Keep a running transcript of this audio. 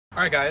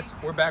Alright guys,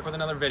 we're back with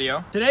another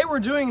video. Today we're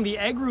doing the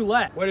egg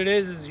roulette. What it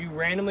is you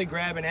randomly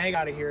grab an egg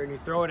out of here and you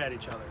throw it at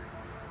each other.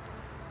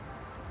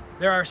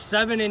 There are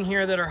 7 in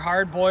here that are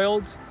hard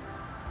boiled,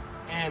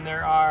 and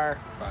there are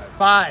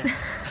 5.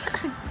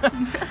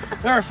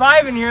 There are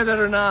 5 in here that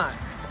are not,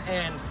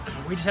 and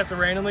we just have to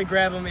randomly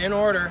grab them in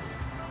order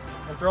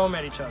and throw them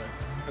at each other.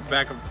 At the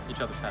back of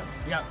each other's heads.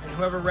 Yeah, and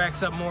whoever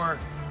racks up more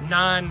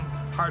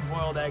non-hard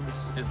boiled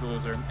eggs is the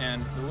loser.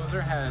 And the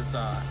loser has,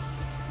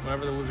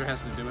 whatever the loser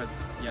has to do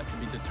is yet to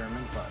be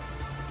determined, but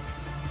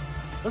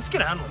let's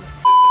get on with it.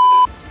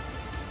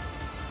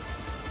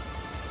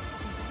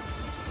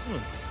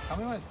 Tell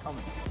me when it's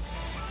coming.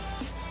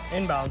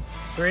 Inbound.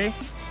 3,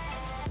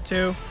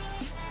 2,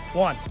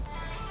 1.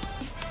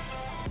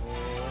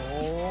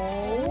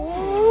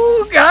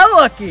 Oh, got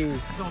lucky.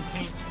 Don't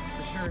taint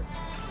the shirt.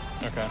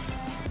 Okay.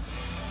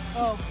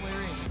 Oh,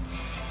 Larry.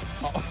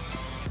 Oh.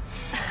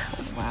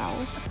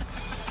 Wow.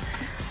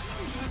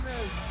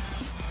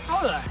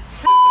 How the heck?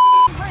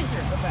 Right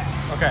here, the back.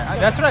 Okay,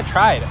 that's what I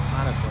tried,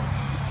 honestly.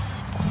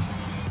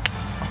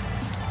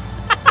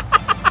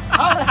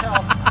 How the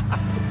hell?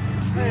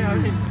 Hey, I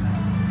mean,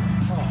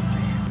 oh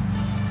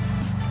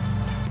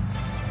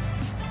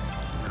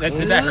man.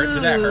 Did that hurt?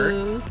 Did that hurt?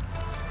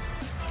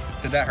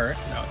 Did that hurt?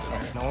 No, it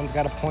didn't hurt. No one's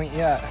got a point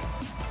yet.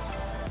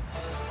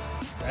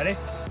 Ready?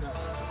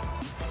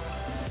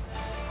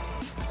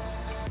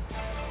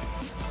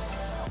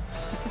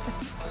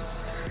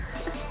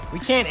 We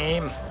can't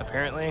aim,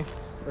 apparently.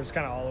 We're just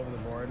kind of all over the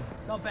board.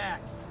 Go back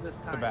this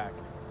time. The back.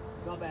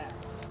 Go back.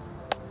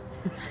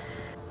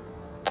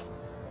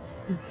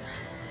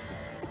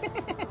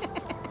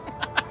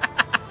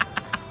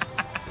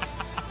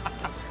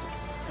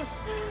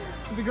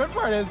 The good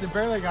part is it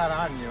barely got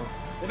on you.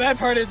 The bad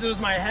part is it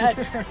was my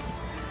head.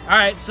 All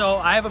right, so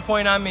I have a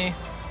point on me.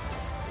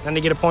 Then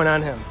to get a point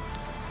on him.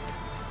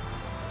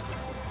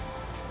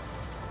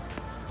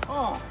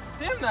 Oh,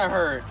 damn, that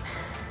hurt.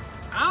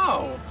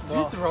 Ow! Did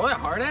you throw that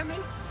hard at me?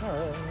 All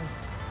right.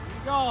 Here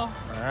we go. All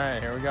right,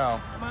 here we go.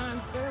 Come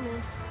on, spare me.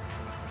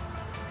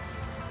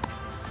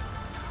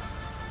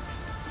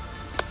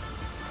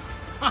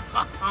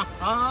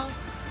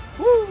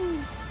 Woo!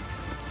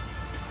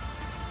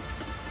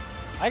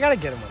 I gotta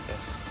get him with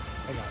this.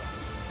 I got it.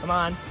 Come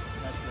on.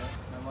 That's it.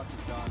 My luck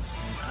is gone.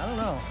 I don't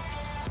know.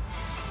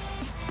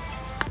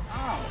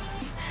 Ow.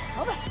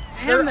 How the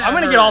Damn, that I'm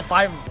gonna hurt. get all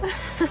 5 of them.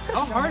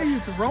 How hard are you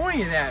throwing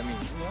it at me?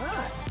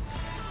 What?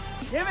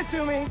 Give it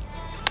to me.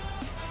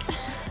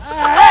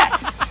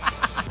 Yes!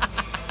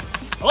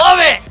 Love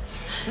it!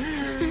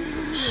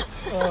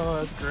 Oh,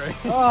 that's great.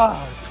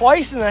 Oh,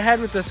 twice in the head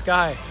with this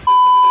guy.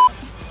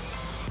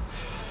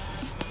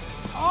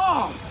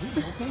 Oh!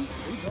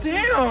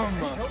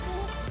 Damn!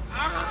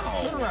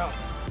 Ow!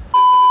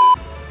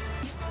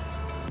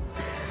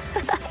 I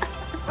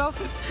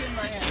felt it in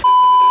my hand.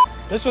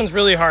 This one's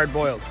really hard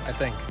boiled, I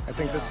think. I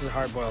think this is a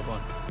hard boiled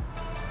one.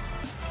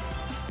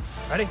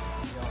 Ready?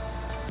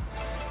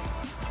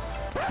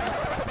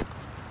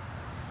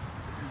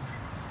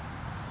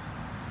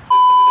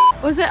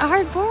 Was it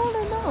hard boiled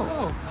or no?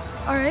 Oh.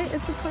 All right,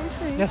 it's a point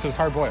for you. Yes, it was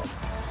hard boiled.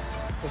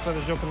 That's why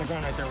there's a joke on the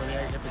ground right there where the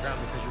egg hit the ground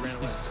because you ran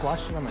away. You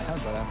squashed it on my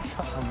head, but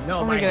I'm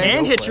No, Oh my my goodness.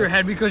 hand hit your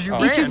head because you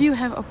ran. Each of you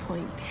have a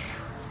point.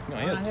 No,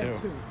 he has 2.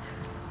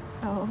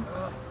 Oh.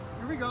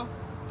 Here we go.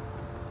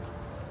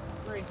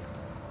 3.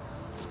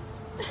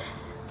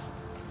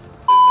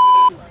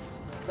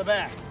 The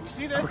back. You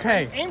see this?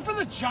 Okay. Aim for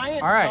the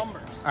giant All right.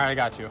 numbers. All right, I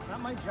got you. Not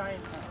my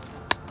giant head.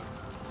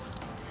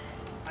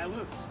 I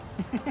lose.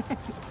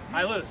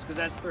 I lose because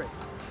that's 3.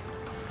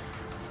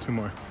 It's 2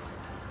 more.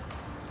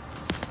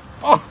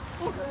 Oh!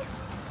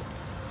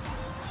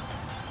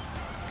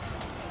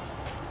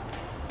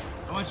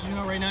 I want you to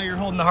know right now you're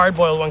holding the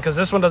hard-boiled one because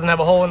this one doesn't have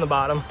a hole in the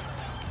bottom.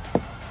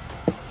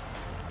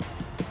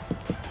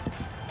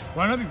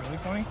 Wouldn't that be really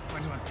funny?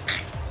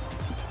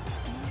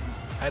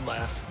 I'd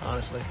laugh,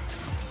 honestly.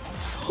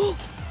 All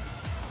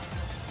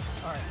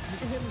right, you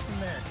can hit me from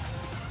there.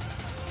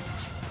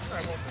 I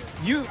won't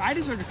move. I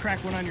deserve to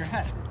crack one on your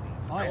head.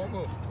 Oh, I won't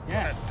move.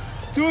 Yeah.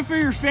 Do it for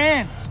your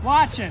fans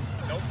watching.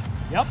 Nope.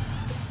 Yep.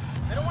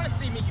 They don't want to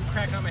see me you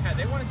cracking on my head.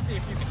 They want to see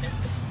if you can hit me.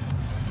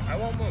 I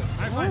won't move.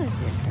 I want to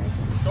see it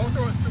cracking. Don't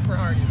throw it super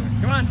hard either.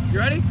 Come on, you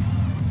ready?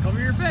 Cover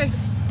your face.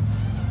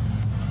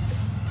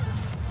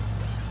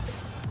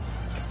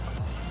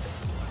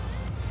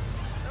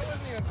 That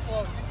wasn't even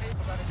close.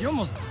 You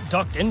almost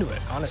ducked into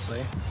it,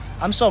 honestly.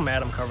 I'm so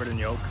mad I'm covered in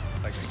yolk.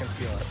 Like, I can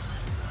feel it.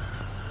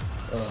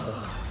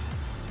 Ugh.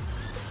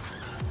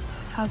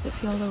 How's it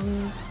feel to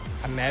lose?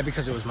 I'm mad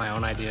because it was my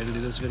own idea to do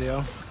this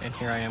video, and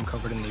here I am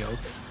covered in the yolk,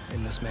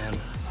 and this man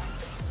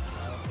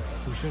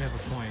who should have a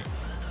point.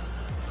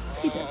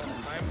 He doesn't.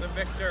 I'm the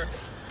victor.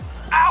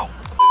 Ow!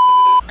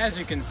 As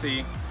you can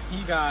see,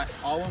 he got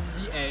all of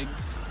the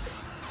eggs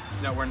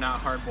that were not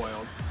hard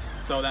boiled.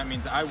 So that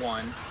means I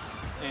won.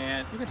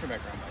 And you can turn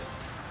back around,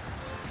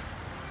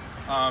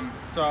 buddy.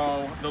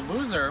 So the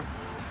loser.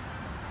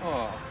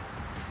 Oh.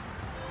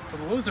 So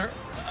the loser.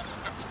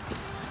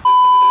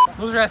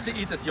 Loser has to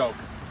eat this yolk.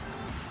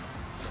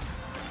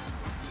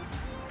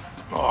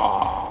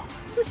 Oh,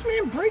 this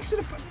man breaks it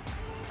apart.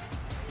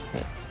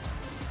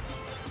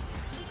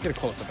 Let's get a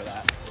close up of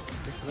that.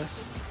 Ready for this?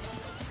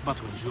 I'm about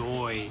to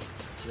enjoy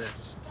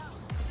this.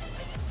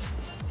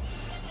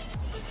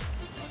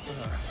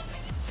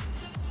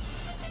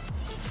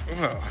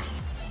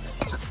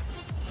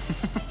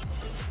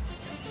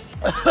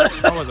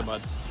 How was it,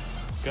 bud?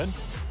 Good?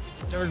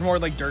 There was more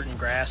like dirt and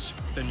grass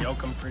than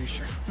yolk, I'm pretty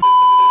sure.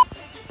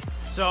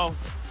 So,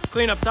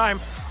 cleanup time.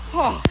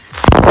 Oh.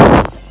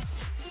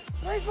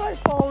 Where's my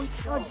phone?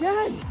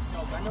 Again!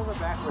 No, bend over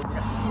backwards. You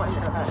got my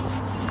head.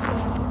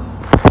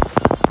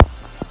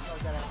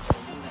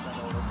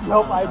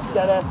 Nope, I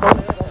dead ass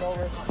don't bend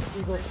over.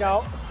 Eagle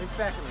Scout. Face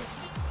back at me.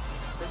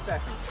 Face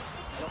back at me.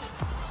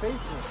 Face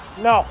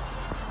me. No.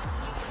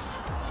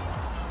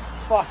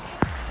 Fuck.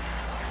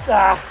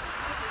 Ah.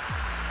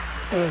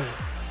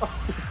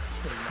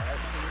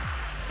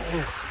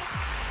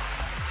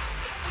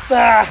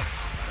 Ah.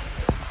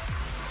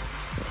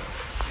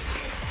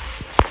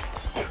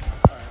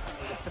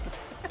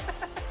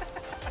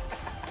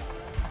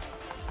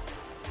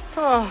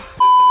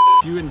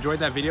 If you enjoyed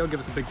that video, give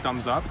us a big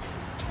thumbs up.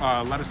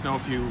 Let us know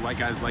if you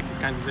guys like these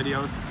kinds of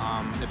videos.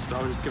 If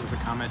so, just give us a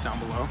comment down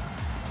below.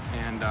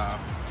 And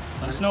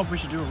let us know if we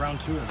should do a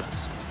round 2 of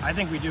this. I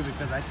think we do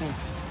because I think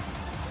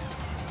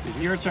it's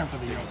your turn for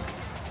the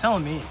yoke.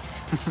 Telling me.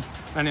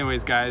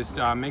 anyways, guys,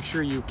 make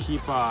sure you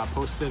keep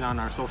posted on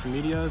our social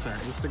medias, our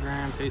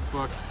Instagram,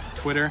 Facebook,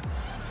 Twitter.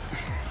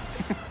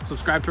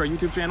 Subscribe to our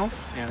YouTube channel,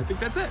 and I think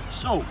that's it.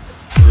 So,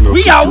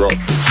 we out!